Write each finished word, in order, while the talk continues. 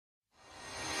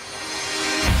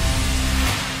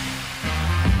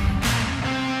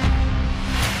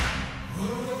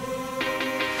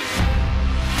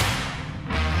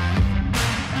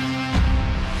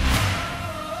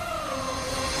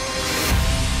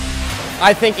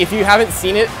I think if you haven't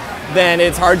seen it, then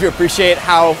it's hard to appreciate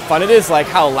how fun it is, like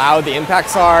how loud the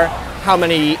impacts are, how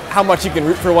much you can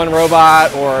root for one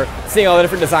robot, or seeing all the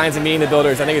different designs and meeting the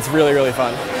builders. I think it's really, really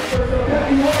fun.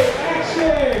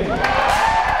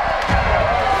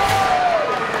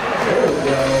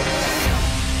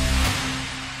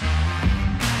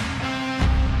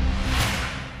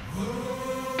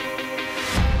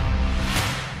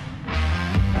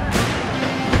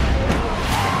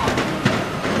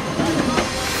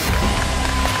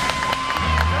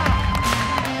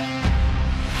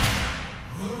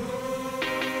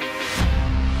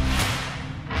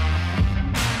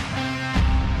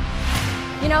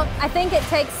 You know, I think it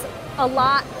takes a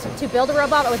lot to build a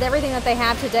robot, but with everything that they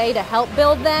have today to help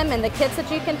build them and the kits that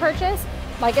you can purchase,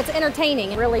 like it's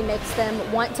entertaining. It really makes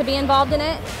them want to be involved in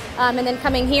it. And then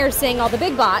coming here, seeing all the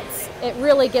big bots, it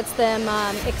really gets them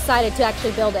excited to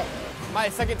actually build it. My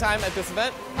second time at this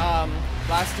event.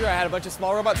 Last year I had a bunch of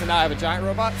small robots, and now I have a giant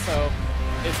robot, so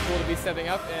it's cool to be stepping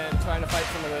up and trying to fight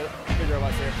some of the big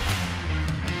robots here.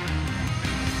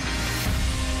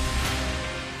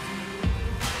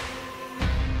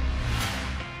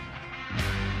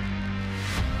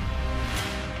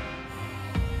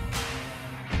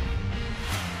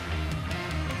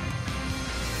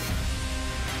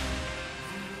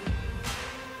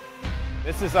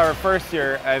 This is our first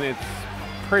year and it's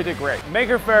pretty great.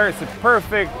 Maker Faire is a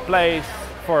perfect place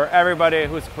for everybody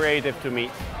who's creative to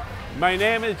meet. My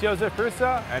name is Joseph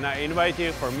Prusa and I invite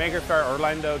you for Maker Faire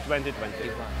Orlando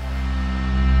 2020.